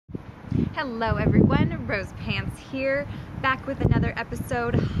Hello everyone, Rose Pants here, back with another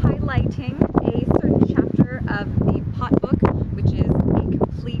episode highlighting a certain chapter of the Pot Book, which is a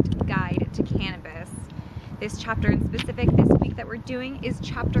complete guide to cannabis. This chapter in specific this week that we're doing is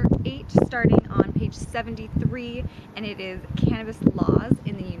chapter 8, starting on page 73, and it is Cannabis Laws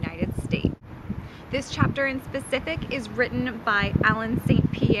in the United States. This chapter in specific is written by Alan St.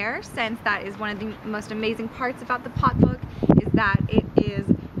 Pierre, since that is one of the most amazing parts about the Pot Book, is that it is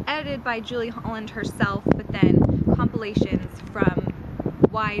edited by Julie Holland herself, but then compilations from a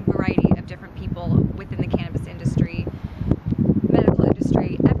wide variety of different people within the cannabis industry, medical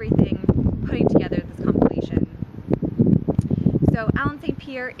industry, everything, putting together this compilation. So Alan St.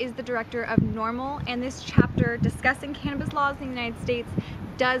 Pierre is the director of NORML, and this chapter discussing cannabis laws in the United States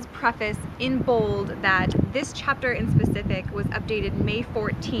does preface in bold that this chapter in specific was updated May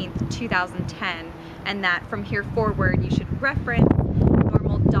 14th, 2010, and that from here forward you should reference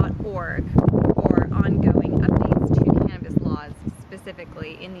norml.org for ongoing updates to cannabis laws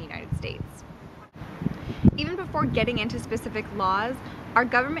specifically in the United States. Even before getting into specific laws, our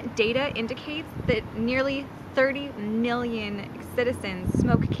government data indicates that nearly 30 million citizens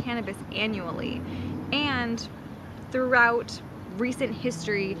smoke cannabis annually, and throughout recent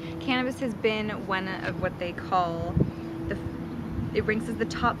history, cannabis has been one of what they call it ranks as the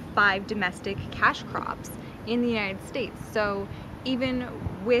top 5 domestic cash crops in the United States. So even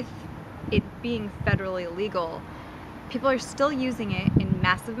with it being federally illegal, people are still using it in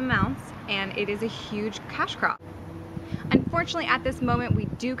massive amounts, and it is a huge cash crop. Unfortunately, at this moment, we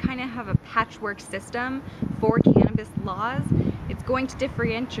do kind of have a patchwork system for cannabis laws. It's going to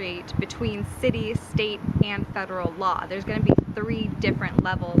differentiate between city, state, and federal law. There's going to be 3 different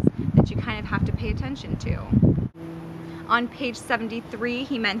levels that you kind of have to pay attention to. On page 73,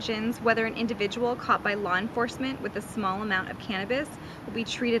 he mentions whether an individual caught by law enforcement with a small amount of cannabis will be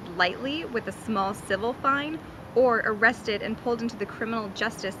treated lightly with a small civil fine or arrested and pulled into the criminal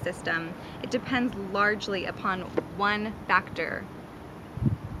justice system. It depends largely upon one factor.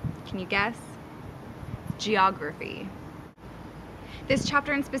 Can you guess? Geography. This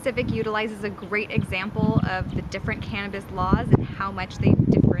chapter in specific utilizes a great example of the different cannabis laws and how much they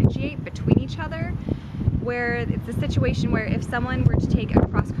differentiate between each other, where it's a situation where if someone were to take a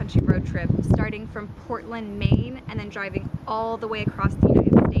cross-country road trip starting from Portland, Maine, and then driving all the way across the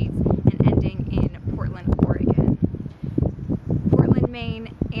United States and ending in Portland, Oregon. Portland,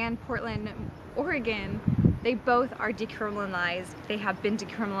 Maine and Portland, Oregon, they both are decriminalized. They have been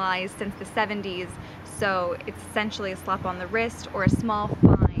decriminalized since the 70s, so it's essentially a slap on the wrist or a small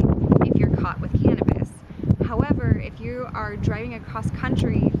fine if you're caught with cannabis. However, if you are driving across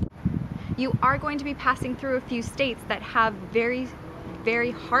country, you are going to be passing through a few states that have very,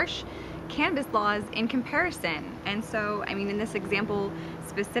 very harsh cannabis laws in comparison. And so, I mean, in this example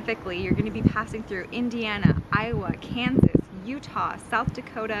specifically, you're going to be passing through Indiana, Iowa, Kansas, Utah, South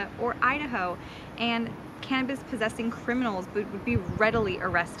Dakota, or Idaho, and cannabis possessing criminals would be readily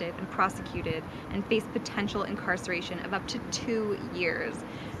arrested and prosecuted and face potential incarceration of up to 2 years.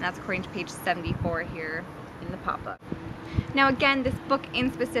 And that's according to page 74 here in the Pot Book. Now again, this book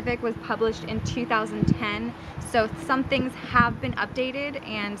in specific was published in 2010, so some things have been updated,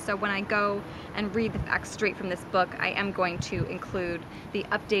 and so when I go and read the facts straight from this book, I am going to include the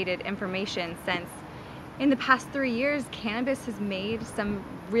updated information, since in the past 3 years, cannabis has made some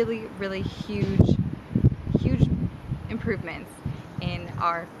really, really huge improvements in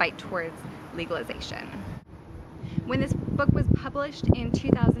our fight towards legalization. When this book was published in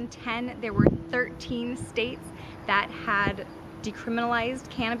 2010, there were 13 states that had decriminalized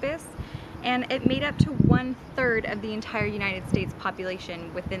cannabis, and it made up to 1/3 of the entire United States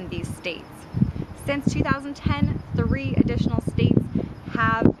population within these states. Since 2010, 3 additional states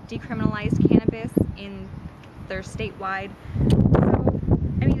have decriminalized cannabis in their statewide. So,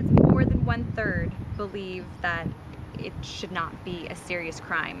 I mean, it's more than 1/3 believe that it should not be a serious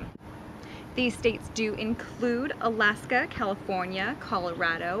crime. These states do include Alaska, California,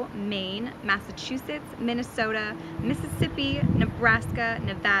 Colorado, Maine, Massachusetts, Minnesota, Mississippi, Nebraska,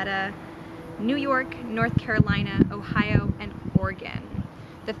 Nevada, New York, North Carolina, Ohio, and Oregon.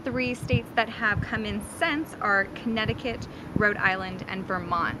 The 3 states that have come in since are Connecticut, Rhode Island, and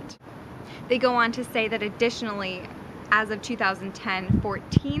Vermont. They go on to say that additionally, as of 2010,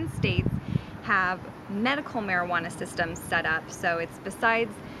 14 states have medical marijuana systems set up, so it's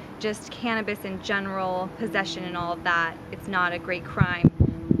besides just cannabis in general, possession and all of that, it's not a great crime,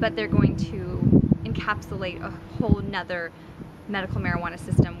 but they're going to encapsulate a whole nother medical marijuana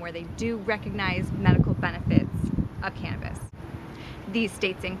system where they do recognize medical benefits of cannabis. These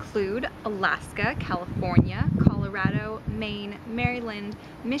states include Alaska, California, Colorado, Colorado, Maine, Maryland,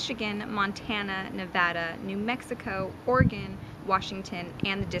 Michigan, Montana, Nevada, New Mexico, Oregon, Washington,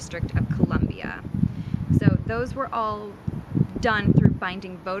 and the District of Columbia. So those were all done through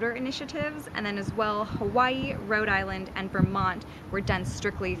binding voter initiatives, and then as well Hawaii, Rhode Island, and Vermont were done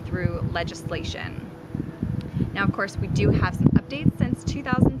strictly through legislation. Now of course we do have some updates since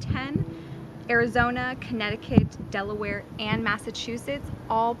 2010. Arizona, Connecticut, Delaware, and Massachusetts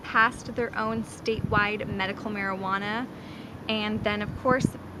all passed their own statewide medical marijuana. And then of course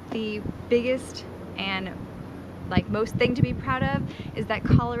the biggest and most thing to be proud of is that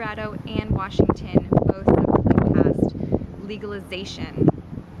Colorado and Washington both separately passed legalization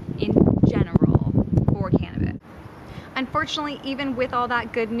in general for cannabis. Unfortunately, even with all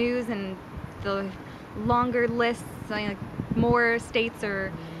that good news and the longer lists, more states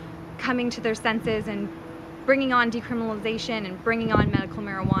are coming to their senses and bringing on decriminalization and bringing on medical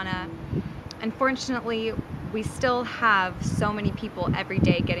marijuana, unfortunately, we still have so many people every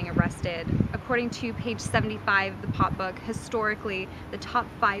day getting arrested. According to page 75 of the Pot Book, historically, the top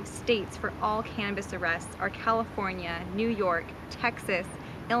 5 states for all cannabis arrests are California, New York, Texas,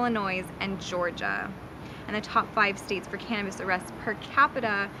 Illinois, and Georgia. And the top 5 states for cannabis arrests per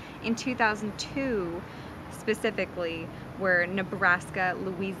capita in 2002 specifically were Nebraska,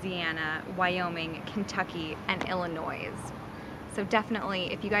 Louisiana, Wyoming, Kentucky, and Illinois. So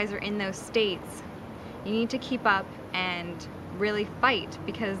definitely, if you guys are in those states, you need to keep up and really fight,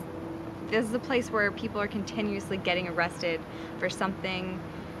 because this is a place where people are continuously getting arrested for something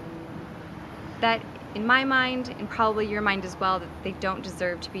that, in my mind, and probably your mind as well, that they don't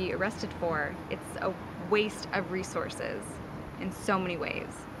deserve to be arrested for. It's a waste of resources in so many ways.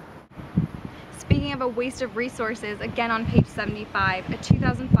 Speaking of a waste of resources, again on page 75, a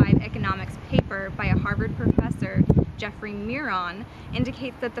 2005 economics paper by a Harvard professor, Jeffrey Miron,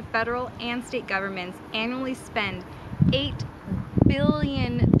 indicates that the federal and state governments annually spend $8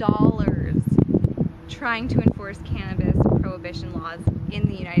 billion trying to enforce cannabis prohibition laws in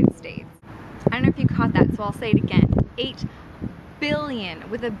the United States. I don't know if you caught that, so I'll say it again. 8 billion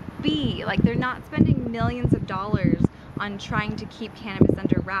with a B. Like, they're not spending millions of dollars on trying to keep cannabis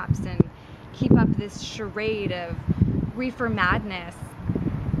under wraps and keep up this charade of reefer madness.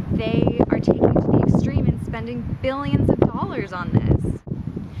 They are taking it to the extreme and spending billions of dollars on this.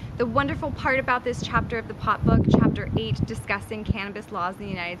 The wonderful part about this chapter of the Pot Book, chapter 8, discussing cannabis laws in the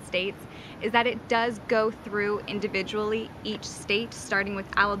United States, is that it does go through individually each state, starting with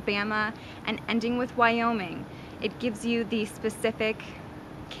Alabama and ending with Wyoming. It gives you the specific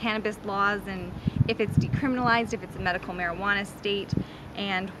cannabis laws and if it's decriminalized, if it's a medical marijuana state,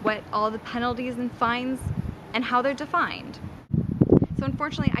 and what all the penalties and fines and how they're defined. So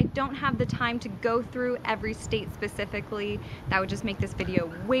unfortunately, I don't have the time to go through every state specifically. That would just make this video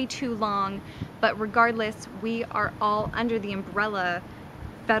way too long. But regardless, we are all under the umbrella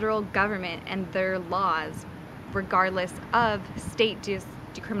federal government and their laws, regardless of state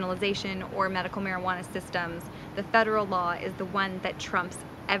decriminalization or medical marijuana systems. The federal law is the one that trumps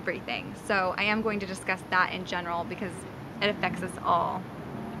everything. So I am going to discuss that in general because it affects us all.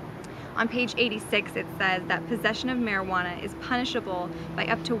 On page 86, it says that possession of marijuana is punishable by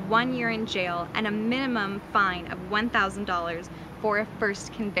up to 1 year in jail and a minimum fine of $1,000 for a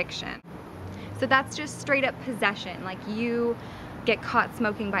first conviction. So that's just straight up possession. Like, you get caught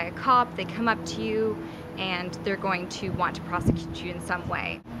smoking by a cop, they come up to you, and they're going to want to prosecute you in some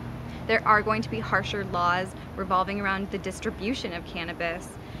way. There are going to be harsher laws revolving around the distribution of cannabis.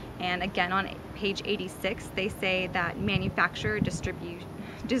 And again, on page 86, they say that manufacture or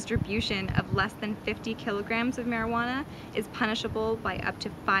distribution of less than 50 kilograms of marijuana is punishable by up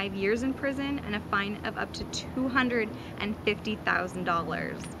to 5 years in prison and a fine of up to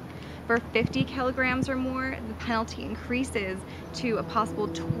 $250,000. For 50 kilograms or more, the penalty increases to a possible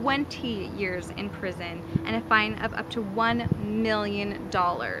 20 years in prison and a fine of up to $1 million.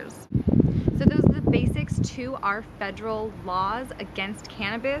 So those are the basics to our federal laws against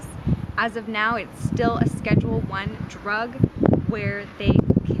cannabis. As of now, it's still a Schedule I drug where they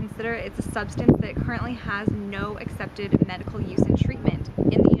consider it's a substance that currently has no accepted medical use and treatment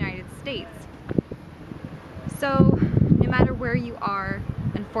in the United States. So no matter where you are,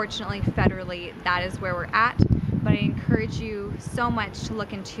 unfortunately, federally, that is where we're at. But I encourage you so much to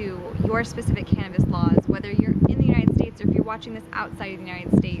look into your specific cannabis laws, whether you're in the United States or if you're watching this outside of the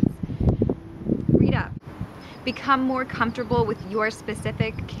United States. Read up. Become more comfortable with your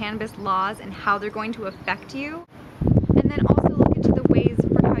specific cannabis laws and how they're going to affect you. And then also look into the ways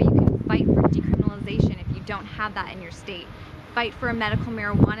for how you can fight for decriminalization if you don't have that in your state. Fight for a medical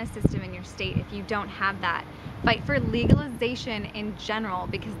marijuana system in your state if you don't have that. Fight for legalization in general,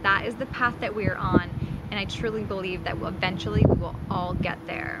 because that is the path that we're on. and I truly believe that eventually we will all get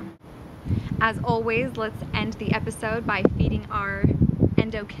there. As always, let's end the episode by feeding our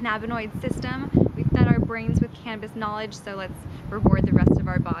endocannabinoid system. We've fed our brains with cannabis knowledge, so let's reward the rest of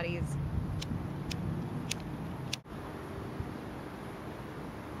our bodies.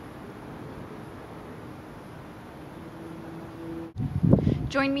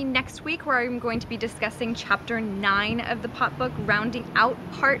 Join me next week where I'm going to be discussing chapter 9 of the pot book, rounding out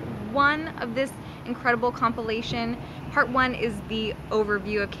part 1 of this incredible compilation. Part 1 is the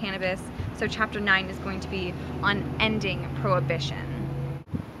overview of cannabis, so chapter 9 is going to be on ending prohibition.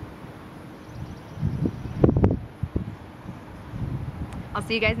 I'll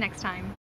see you guys next time.